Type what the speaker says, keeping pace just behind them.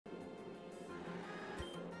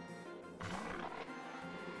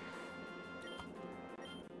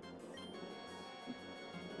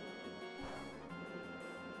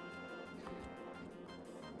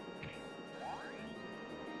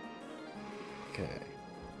Okay.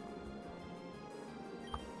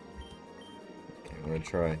 Okay, I'm gonna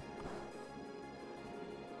try.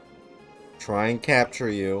 Try and capture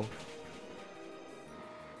you.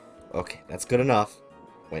 Okay, that's good enough.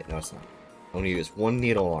 Wait, no, it's not. I'm gonna use one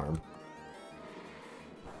needle arm.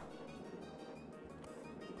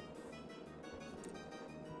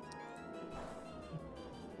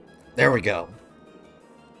 There we go.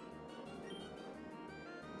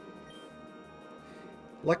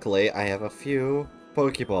 Luckily, I have a few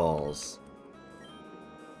Pokeballs.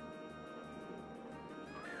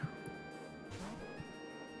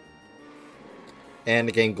 And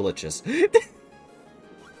the game glitches.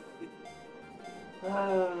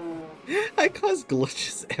 I cause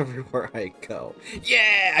glitches everywhere I go.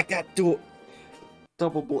 Yeah, I got dual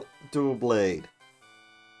blade.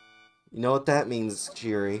 You know what that means,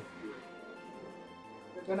 Jiri?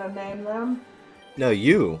 You're gonna name them? No,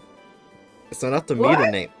 you. It's not up to me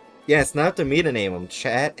to name. Yeah, it's not up to me to name them.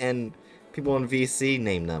 Chat and people in VC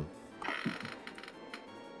name them.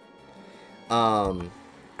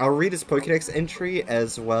 I'll read his Pokédex entry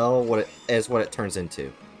as well what it turns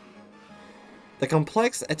into. The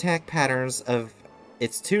complex attack patterns of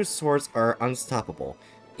its two swords are unstoppable,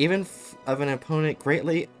 even of an opponent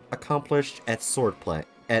greatly accomplished at swordplay.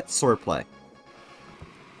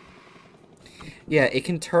 Yeah,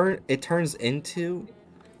 it turns into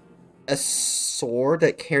a sword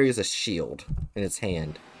that carries a shield in its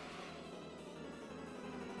hand.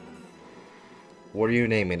 What are you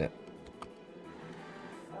naming it?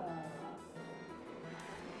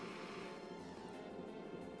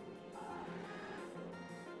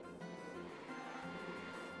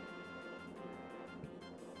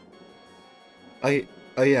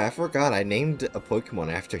 Oh yeah, I forgot. I named a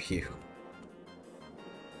Pokemon after you.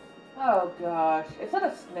 Oh gosh, is that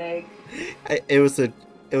a snake? It was a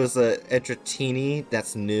Edratini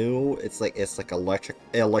that's new. It's like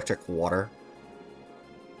electric water.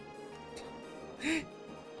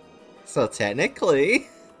 So technically,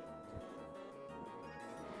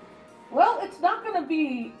 well, it's not gonna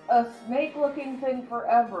be a snake-looking thing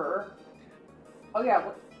forever. Oh yeah.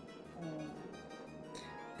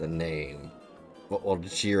 the name. What will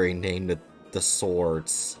Jiri name the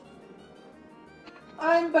swords?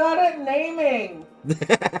 I'm bad at naming.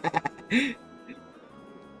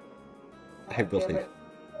 I believe.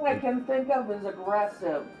 All I can think of is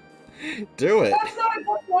aggressive. Do it. That's not a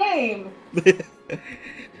good name.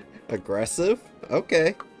 Aggressive?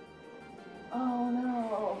 Okay. Oh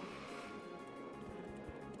no.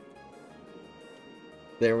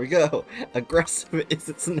 There we go. Aggressive is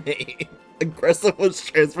its name. Aggressive was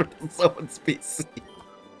transferred to someone's PC.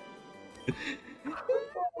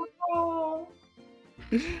 Oh.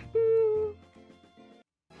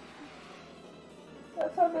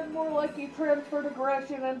 That sounded more like you transferred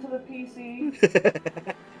aggression into the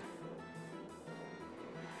PC.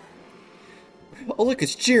 Oh look,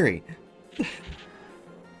 it's Jiri.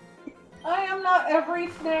 I am not every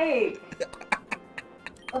snake.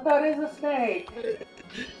 But that is a snake.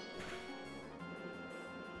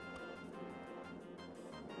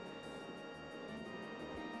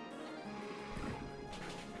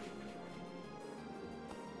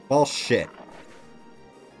 Bullshit.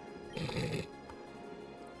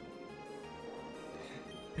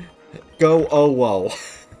 Go oh whoa.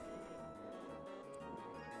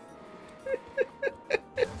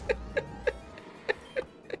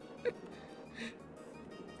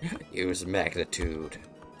 Use magnitude.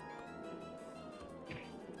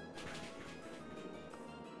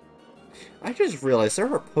 I just realized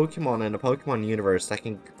there are Pokemon in the Pokemon universe that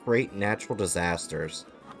can create natural disasters.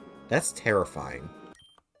 That's terrifying.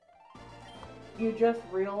 You just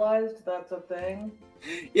realized that's a thing?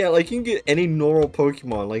 Yeah, like you can get any normal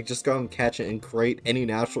Pokemon, like just go and catch it and create any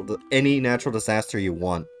natural disaster you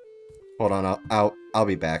want. Hold on, I'll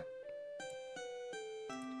be back.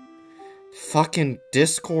 Fucking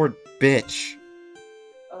Discord bitch.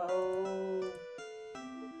 Oh.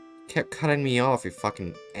 Kept cutting me off, you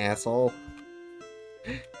fucking asshole.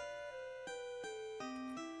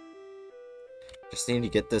 Just need to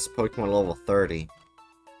get this Pokemon level 30.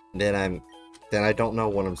 Then I don't know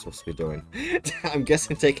what I'm supposed to be doing. I'm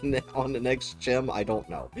guessing taking it on the next gym, I don't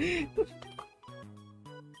know.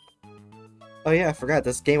 Oh yeah, I forgot,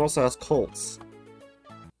 this game also has Colts.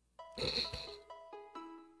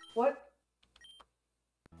 What?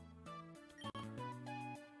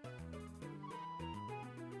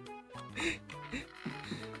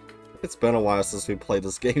 It's been a while since we played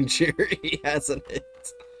this game, Jerry, hasn't it?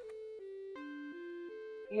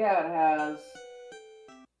 Yeah, it has.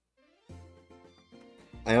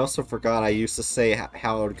 I also forgot I used to say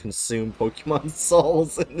how I would consume Pokemon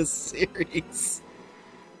souls in this series.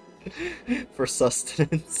 For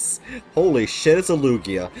sustenance. Holy shit, it's a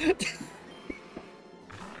Lugia.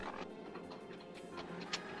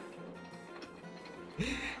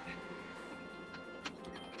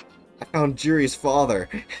 I found Jiri's father.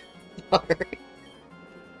 Sorry.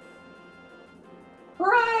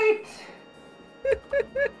 Right!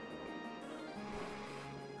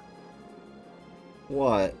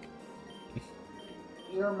 What?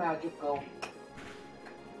 You're magical.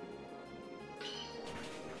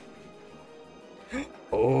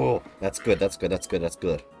 Oh, that's good, that's good, that's good, that's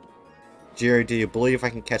good. Jiri, do you believe I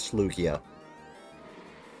can catch Lugia?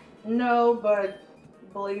 No, but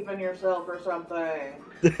believe in yourself or something.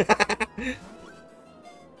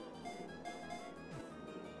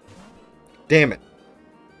 Damn it.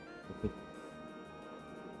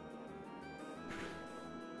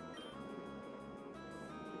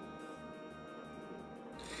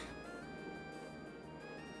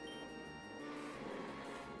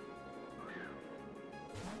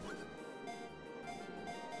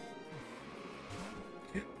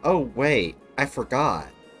 Oh, wait. I forgot.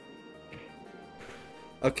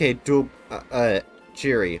 Okay,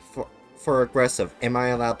 Jiri, for aggressive, am I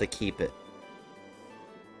allowed to keep it?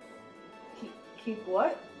 Keep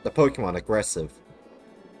what? The Pokemon aggressive.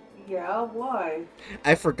 Yeah, why?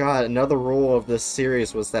 I forgot another rule of this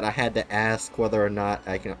series was that I had to ask whether or not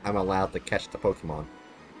I'm allowed to catch the Pokemon.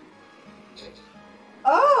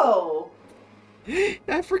 Oh!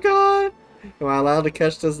 I forgot! Am I allowed to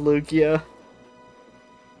catch this Lugia?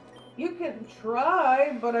 You can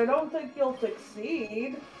try, but I don't think you'll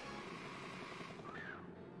succeed.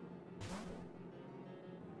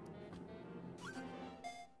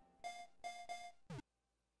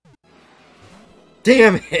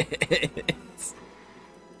 Damn it!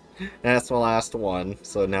 That's the last one,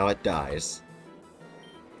 so now it dies.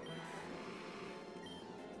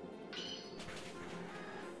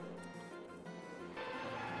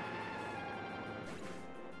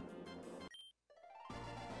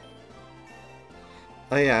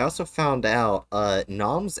 Oh yeah, I also found out,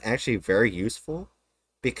 Nom's actually very useful,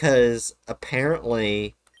 because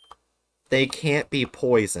apparently they can't be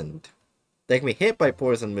poisoned. They can be hit by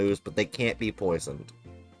poison moves, but they can't be poisoned.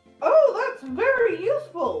 Oh, that's very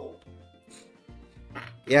useful!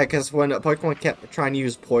 Yeah, because when a Pokemon kept trying to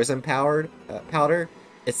use poison powder,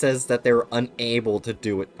 it says that they were unable to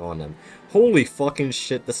do it on them. Holy fucking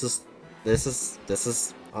shit, that's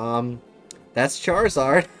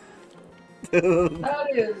Charizard.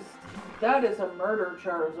 That is a murder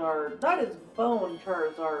Charizard. That is bone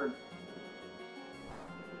Charizard.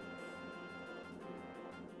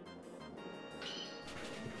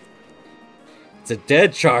 It's a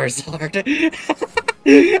dead Charizard.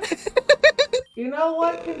 You know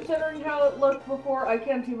what? Considering how it looked before, I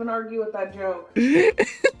can't even argue with that joke.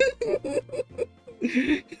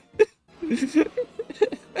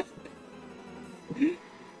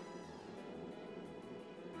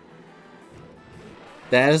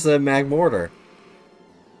 That is a Magmortar.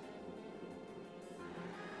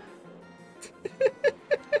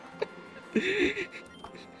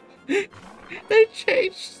 They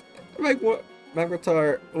changed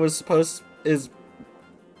Magmortar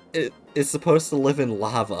is supposed to live in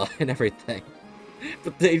lava and everything.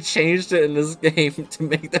 But they changed it in this game to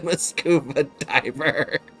make them a scuba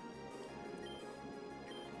diver.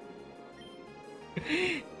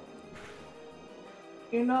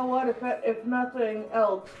 You know what? If nothing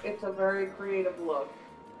else, it's a very creative look.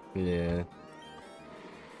 Yeah.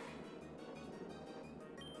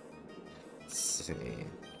 Let's see.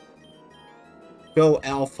 Go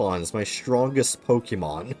Alphonse, my strongest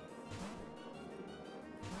Pokemon.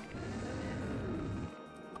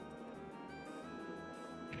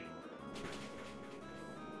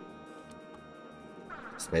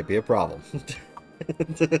 This may be a problem.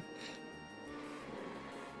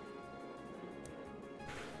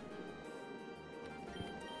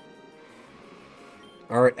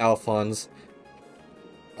 Alright, Alphonse.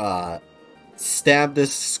 Stab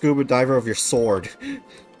this scuba diver with your sword.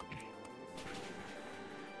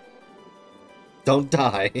 Don't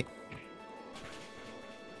die.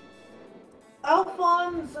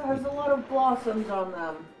 Alphonse has a lot of blossoms on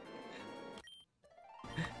them.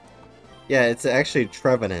 Yeah, it's actually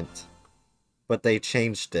Trevenant. But they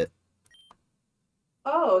changed it.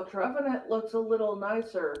 Oh, Trevenant looks a little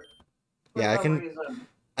nicer. For Yeah, some reason.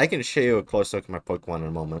 I can show you a close look at my Pokemon in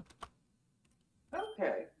a moment.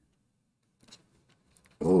 Okay.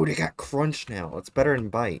 Ooh, they got Crunch now. It's better than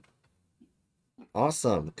Bite.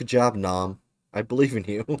 Awesome. Good job, Nom. I believe in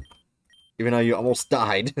you. Even though you almost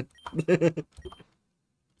died.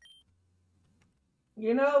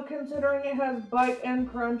 You know, considering it has bite and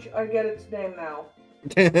crunch, I get its name now.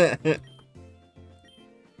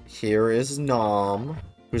 Here is Nom,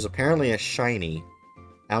 who's apparently a shiny.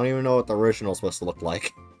 I don't even know what the original is supposed to look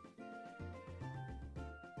like.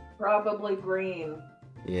 Probably green.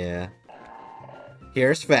 Yeah.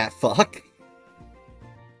 Here's Fat Fuck.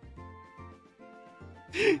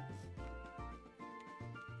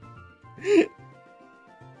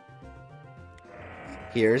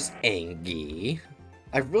 Here's Angie.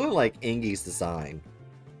 I really like Angie's design.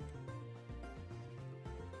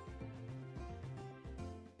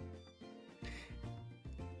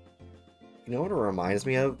 You know what it reminds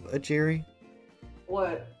me of, Ajiri?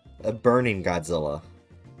 What? A burning Godzilla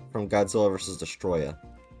from Godzilla vs. Destroya.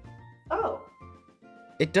 Oh.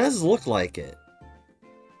 It does look like it.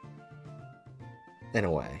 In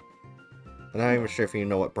a way. I'm not even sure if you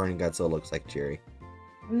know what burning Godzilla looks like, Jiri.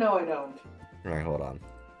 No, I don't. Alright, hold on.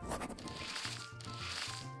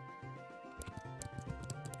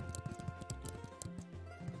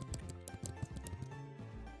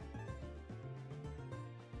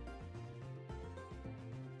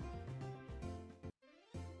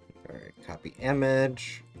 Alright, copy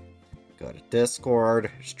image. Go to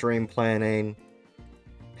Discord, stream planning,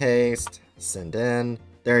 paste, send in.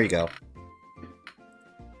 There you go.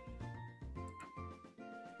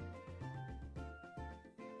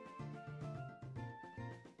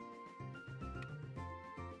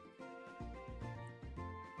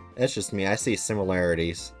 It's just me. I see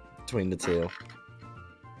similarities between the two.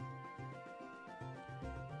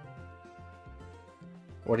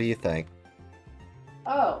 What do you think?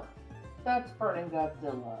 Oh, that's Burning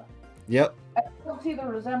Godzilla. Yep. I don't see the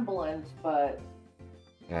resemblance, but...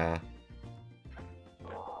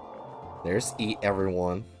 There's Eat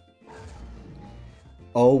Everyone.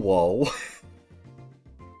 Oh, whoa.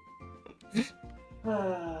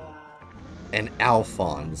 And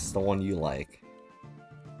Alphonse, the one you like.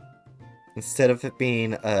 Instead of it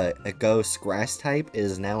being a ghost grass type, it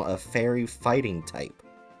is now a fairy fighting type.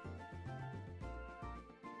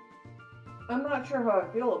 I'm not sure how I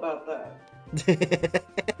feel about that.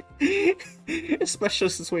 Especially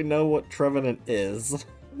since we know what Trevenant is.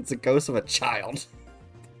 It's a ghost of a child.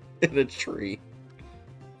 In a tree.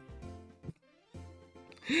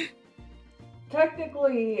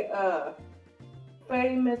 Technically,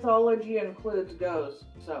 Fae mythology includes ghosts,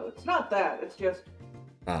 so it's not that, it's just...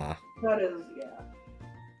 That is, yeah.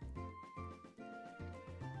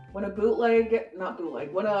 When a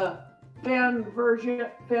when a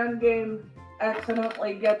fan game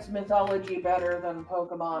accidentally gets mythology better than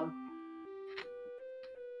Pokemon.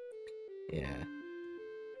 Yeah.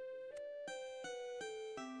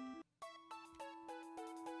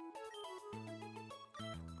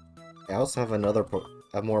 I also have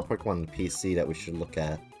more Pokemon on the PC that we should look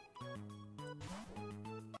at.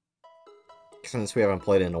 Since we haven't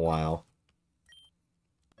played it in a while.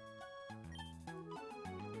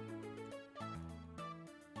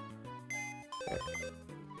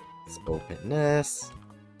 Let's open this.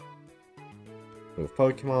 Move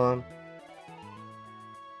Pokemon.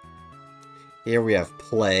 Here we have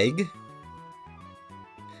Plague.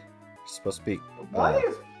 It's supposed to be... Why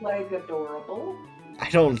is Plague adorable? I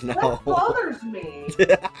don't know. That bothers me.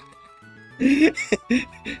 The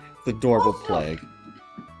adorable Also, Plague.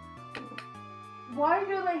 Why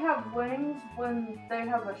do they have wings when they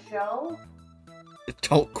have a shell?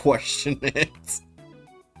 Don't question it.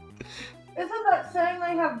 Isn't that saying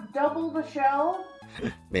they have double the shell?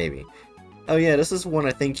 Maybe. Oh yeah, this is one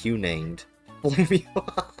I think you named. Believe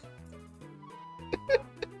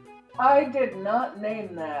I did not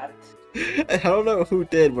name that. I don't know who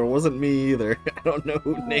did, but it wasn't me either. I don't know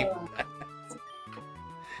who named that.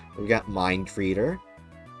 We got Mind Treater,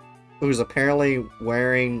 who's apparently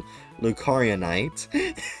wearing Lucarionite.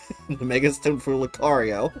 The Mega Stone for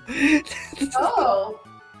Lucario. Oh!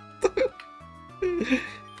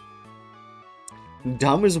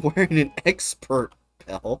 Dom is wearing an expert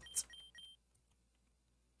belt.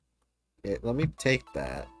 Yeah, let me take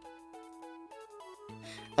that.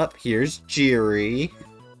 Up here's Jiri.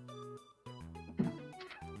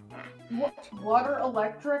 Water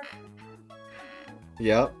electric?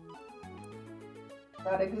 Yep.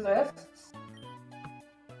 That exists.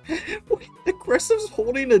 Wait, Aggressive's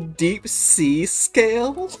holding a deep sea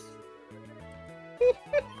scale?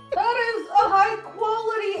 That is a high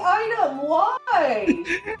quality item! Why?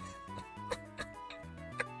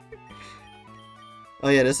 Oh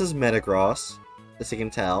yeah, this is Metagross, as you can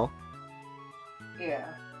tell.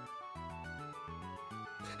 Yeah.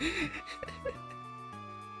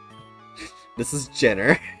 This is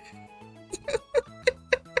Jenner.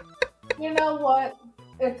 You know what?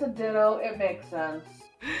 It's a Ditto. It makes sense.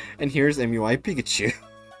 And here's MUI Pikachu.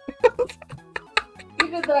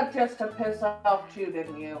 You did that just to piss off Chew,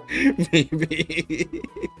 didn't you? Maybe.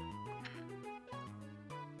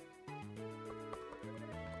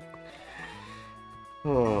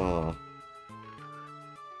 Oh.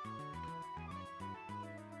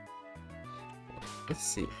 Let's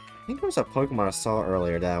see. I think there was a Pokemon I saw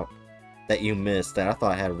earlier that you missed that I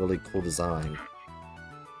thought had a really cool design.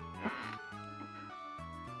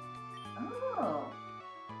 Oh.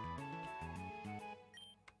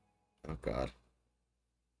 Oh god.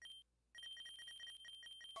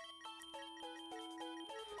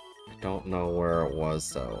 I don't know where it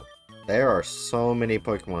was though. There are so many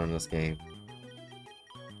Pokemon in this game.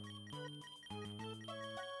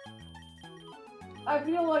 I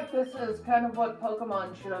feel like this is kind of what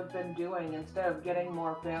Pokemon should have been doing instead of getting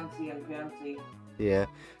more fancy and fancy. Yeah.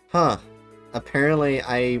 Huh. Apparently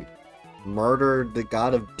I murdered the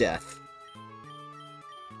god of death.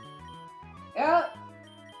 Yeah.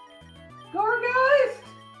 Gorgeist!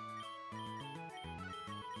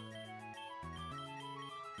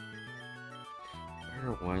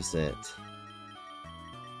 Where was it?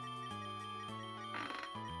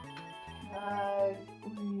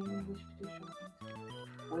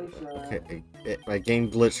 Okay, my game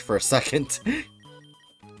glitched for a second.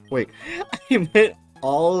 Wait, I hit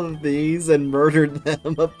all of these and murdered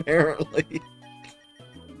them, apparently.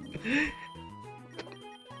 I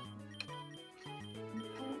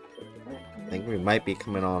think we might be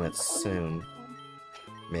coming on it soon.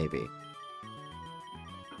 Maybe.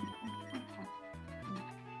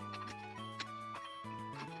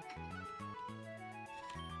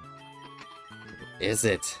 Is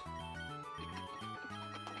it?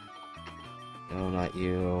 No, not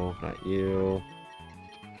you. Not you.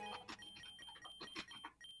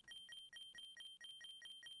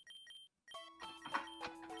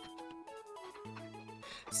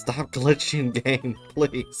 Stop glitching, game,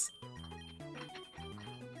 please.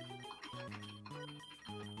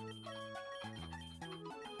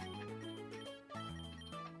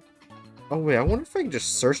 Oh wait, I wonder if I can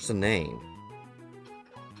just search the name.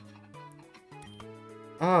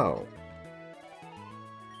 Oh.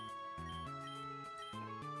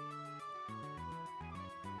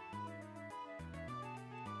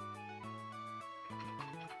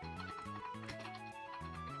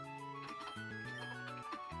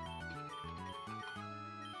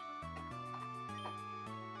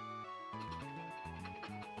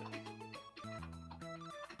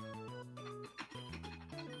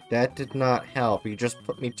 That did not help. You just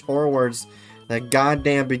put me towards the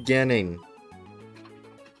goddamn beginning.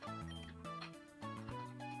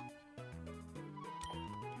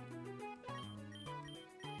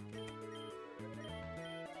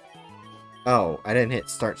 Oh, I didn't hit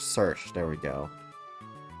start search. There we go.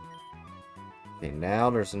 Okay, now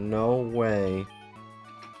there's no way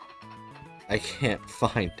I can't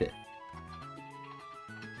find it.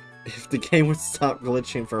 If the game would stop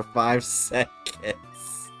glitching for 5 seconds.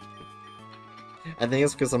 I think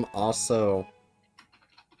it's because I'm also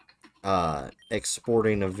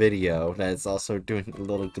exporting a video that is also doing a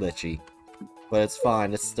little glitchy. But it's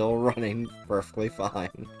fine, it's still running perfectly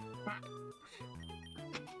fine.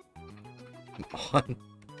 Come on.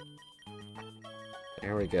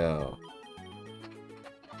 There we go.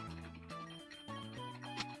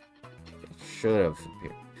 Should have.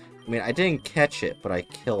 I mean, I didn't catch it, but I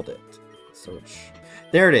killed it. So it's...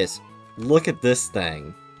 There it is. Look at this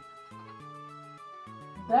thing.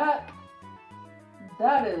 That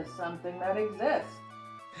is something that exists.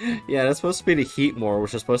 Yeah, that's supposed to be the Heatmore,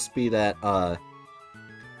 which is supposed to be that,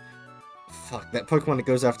 fuck, that Pokemon that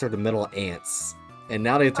goes after the metal ants. And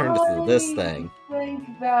now they turned into this thing. I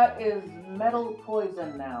think that is metal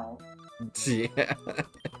poison now. Yeah.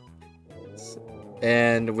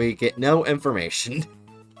 And we get no information.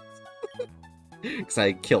 Because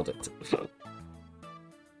I killed it. Because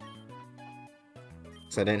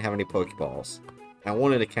I didn't have any Pokeballs. I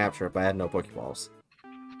wanted to capture it, but I had no Pokeballs.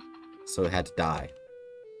 So it had to die.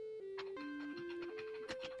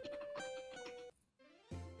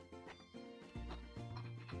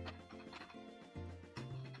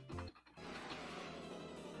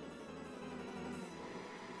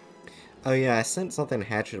 Oh yeah, I sent something to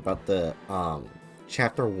Hatchet about the,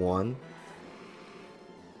 Chapter 1.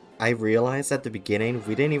 I realized at the beginning,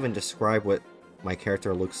 we didn't even describe what my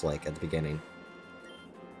character looks like at the beginning.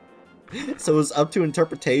 So it was up to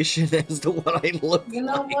interpretation as to what I look like. You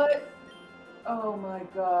know what? Oh my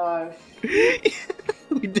gosh.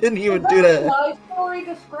 We didn't even do that. My story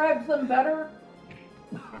describes them better?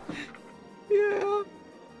 Yeah.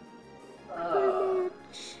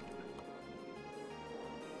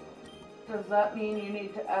 Does that mean you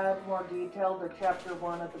need to add more detail to Chapter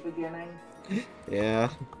 1 at the beginning? Yeah.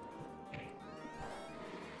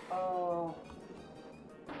 Oh.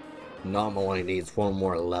 Nom only needs one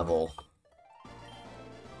more level.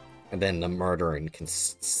 And then the murdering can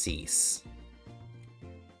cease.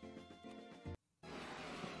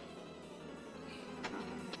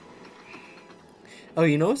 Oh,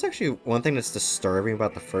 you know what's actually one thing that's disturbing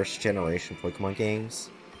about the first generation Pokemon games?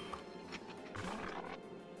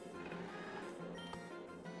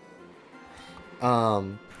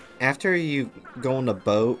 After you go on the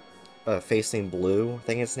boat, facing Blue, I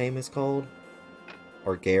think his name is called,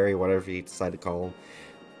 or Gary, whatever you decide to call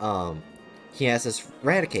him, he has this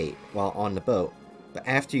Raticate while on the boat, but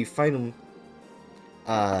after you fight him,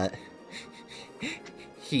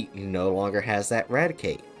 he no longer has that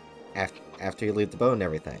Raticate after you leave the boat and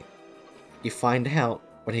everything. You find out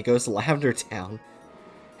when he goes to Lavender Town,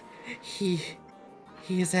 he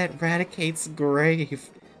is at Raticate's grave,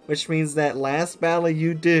 which means that last battle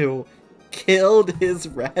you do killed his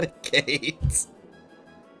Raticate.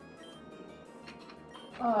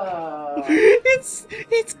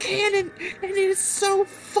 It's canon, and it is so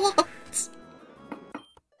fucked.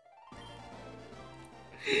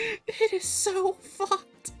 It is so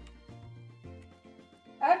fucked.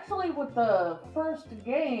 Actually, with the first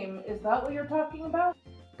game, is that what you're talking about?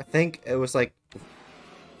 I think it was like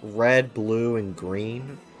red, blue, and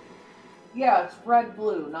green. Yeah, it's red,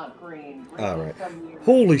 blue, not green. Oh, right.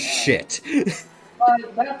 Holy shit!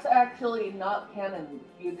 But that's actually not canon.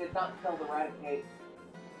 You did not kill the Raticate.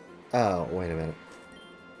 Oh, wait a minute.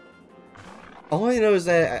 All I know is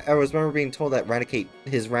that I remember being told that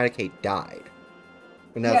his Raticate died.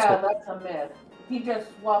 And that's a myth. He just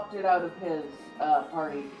swapped it out of his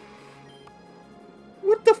party.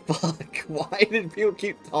 What the fuck? Why did people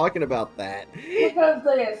keep talking about that? Because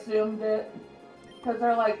they assumed it. Because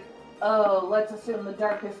they're like, oh, let's assume the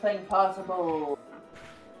darkest thing possible.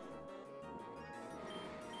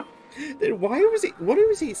 Then what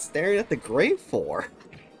was he staring at the grave for?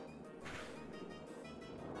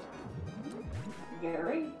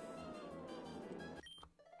 Gary?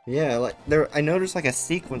 Yeah, like I noticed like a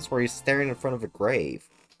sequence where he's staring in front of a grave.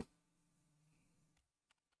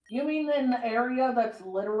 You mean in the area that's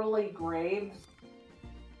literally graves?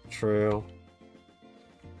 True.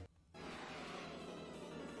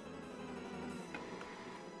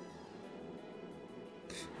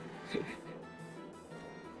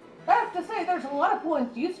 I have to say, there's a lot of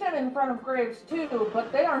points you stand in front of graves too,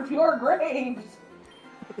 but they aren't your graves.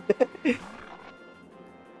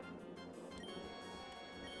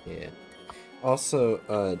 Yeah. Also,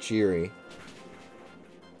 Jiri.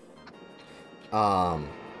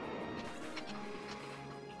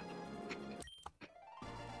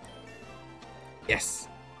 Yes.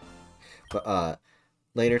 But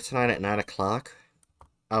later tonight at 9 o'clock,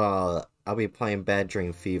 I'll be playing Bad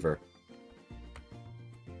Dream Fever.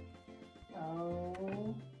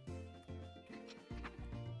 Oh.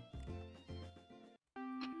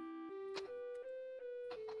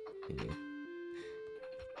 Yeah.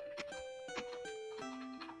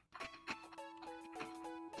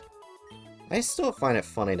 I still find it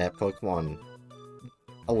funny that Pokemon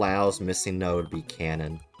allows Missing No to be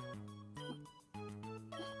canon.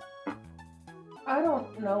 I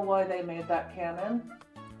don't know why they made that canon.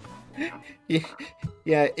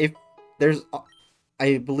 Yeah, if there's...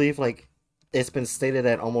 I believe, like, it's been stated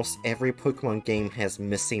that almost every Pokemon game has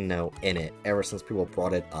Missing No in it, ever since people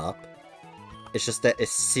brought it up. It's just that a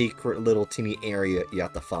secret little teeny area you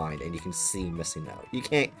have to find, and you can see Missing No. You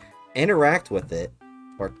can't interact with it,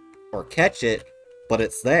 or catch it, but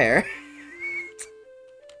it's there.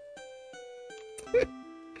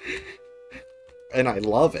 And I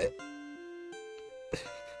love it.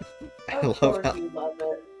 Of course you love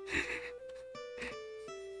it.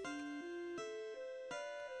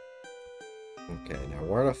 Okay, now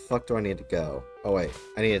where the fuck do I need to go? Oh wait,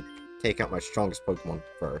 I need to take out my strongest Pokemon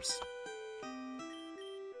first.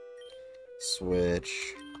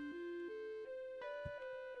 Switch.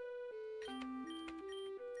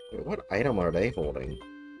 Wait, what item are they holding?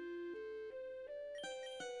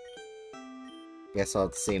 Guess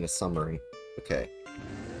I'll see in a summary. Okay.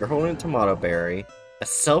 You're holding a Tomato Berry, a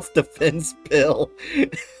self-defense pill.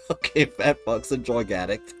 Okay, Fat Fuck's a drug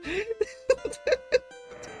addict.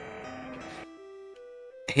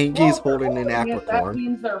 Angi's holding an Apricorn. That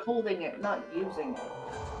means they're holding it, not using it.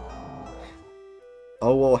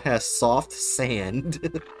 Owo has soft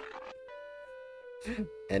sand.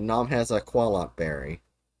 And Nom has a Qualot Berry.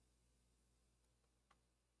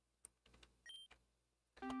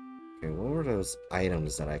 Okay, what were those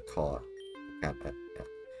items that I caught? Got that. Yeah.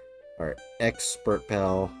 Alright, Expert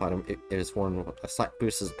Bell. It is one a slight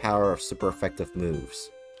boosts the power of super effective moves.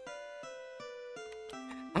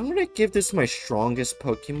 I'm gonna give this my strongest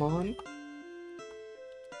Pokemon.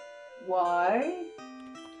 Why?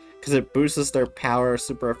 Because it boosts their power of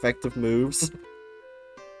super effective moves.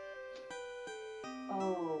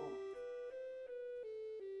 Oh.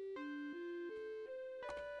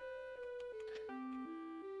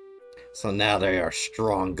 So now they are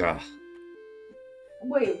stronger.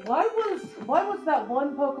 Wait, why was that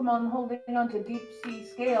one Pokemon holding onto Deep Sea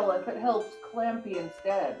Scale if it helps Clampy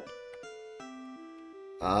instead?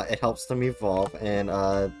 It helps them evolve, and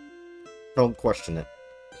don't question it.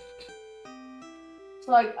 It's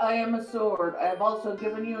like, I am a sword. I have also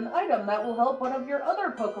given you an item that will help one of your other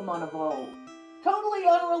Pokemon evolve. Totally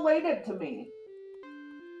unrelated to me.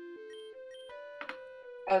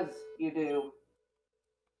 As you do.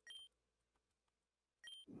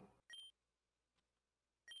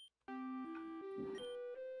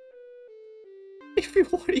 If you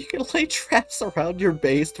want, you can lay traps around your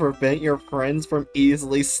base to prevent your friends from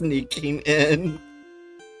easily sneaking in.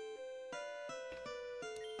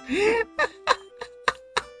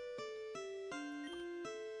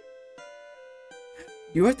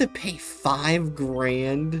 You have to pay $5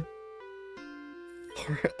 grand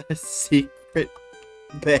for a secret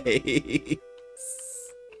base.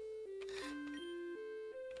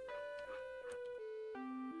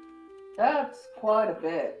 That's quite a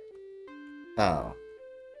bit. Oh.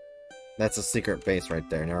 That's a secret base right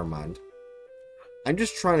there, never mind. I'm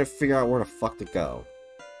just trying to figure out where the fuck to go.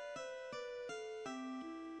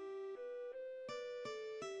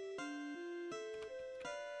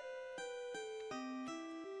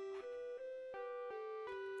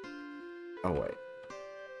 Oh wait.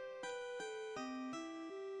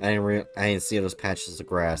 I didn't see those patches of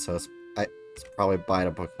grass, so it's probably by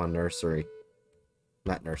the Pokemon nursery.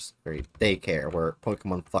 Not nursery, daycare, where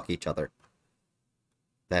Pokemon fuck each other.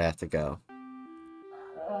 That have to go.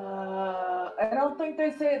 I don't think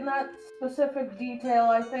they say it in that specific detail.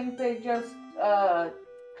 I think they just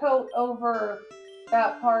coat over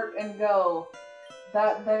that part and go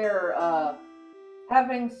that they're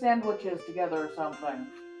having sandwiches together or something.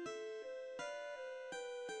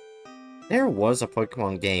 There was a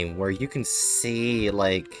Pokemon game where you can see,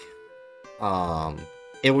 like,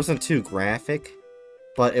 it wasn't too graphic,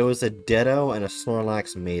 but it was a Ditto and a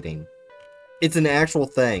Snorlax mating. It's an actual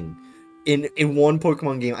thing. In one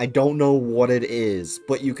Pokemon game, I don't know what it is,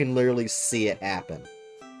 but you can literally see it happen.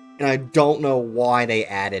 And I don't know why they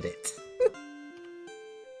added it.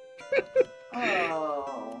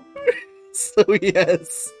 Oh. So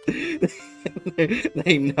yes,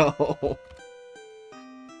 they know.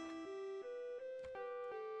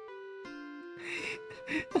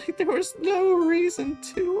 Like, there was no reason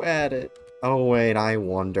to add it. Oh wait, I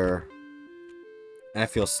wonder. I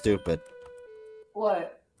feel stupid.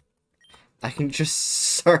 What? I can just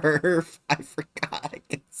surf. I forgot I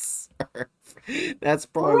can surf. That's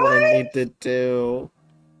probably what I need to do.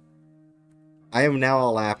 I am now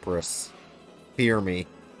a Lapras. Fear me.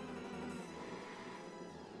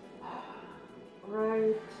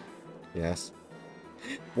 Right. Yes.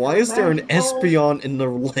 Why is there an Espeon in the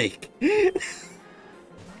lake?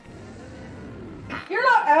 You're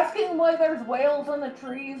not asking why there's whales on the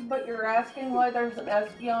trees, but you're asking why there's an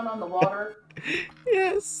Espeon on the water?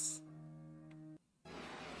 Yes.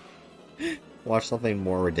 Watch something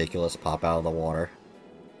more ridiculous pop out of the water.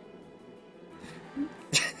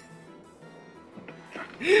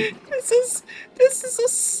 This is a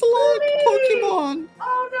slug Pokemon!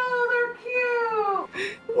 Oh no, they're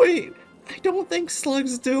cute! Wait, I don't think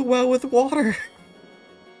slugs do well with water.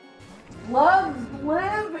 Slugs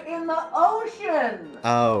live in the ocean!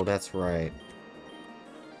 Oh, that's right.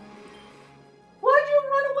 Why'd you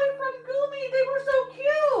run away from Goomy? They were so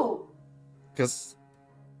cute! Because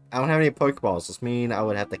I don't have any Pokeballs, this means I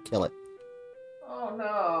would have to kill it. Oh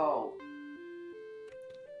no.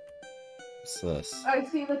 What's this? I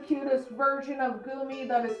see the cutest version of Goomy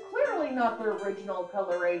that is clearly not the original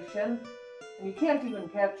coloration, and you can't even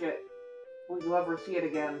catch it. Will you ever see it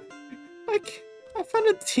again? Like, I found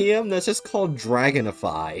a TM that's just called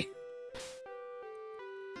Dragonify.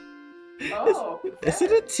 Oh. Is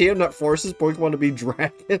it a TM that forces Pokemon to be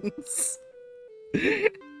dragons?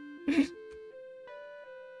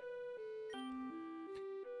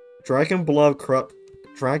 Dragon blood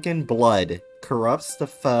corrupts the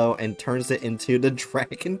foe and turns it into the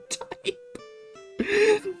dragon type.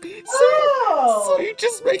 So you're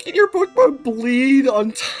just making your Pokemon bleed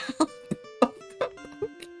on top of the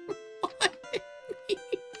Pokemon.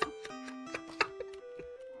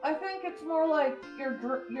 I think it's more like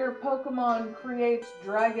your Pokemon creates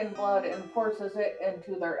dragon blood and forces it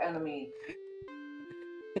into their enemy.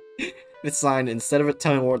 This sign, instead of it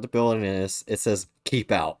telling what the building is, it says,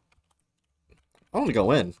 keep out. I want to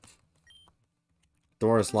go in.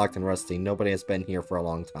 Door is locked and rusty. Nobody has been here for a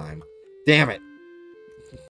long time. Damn it!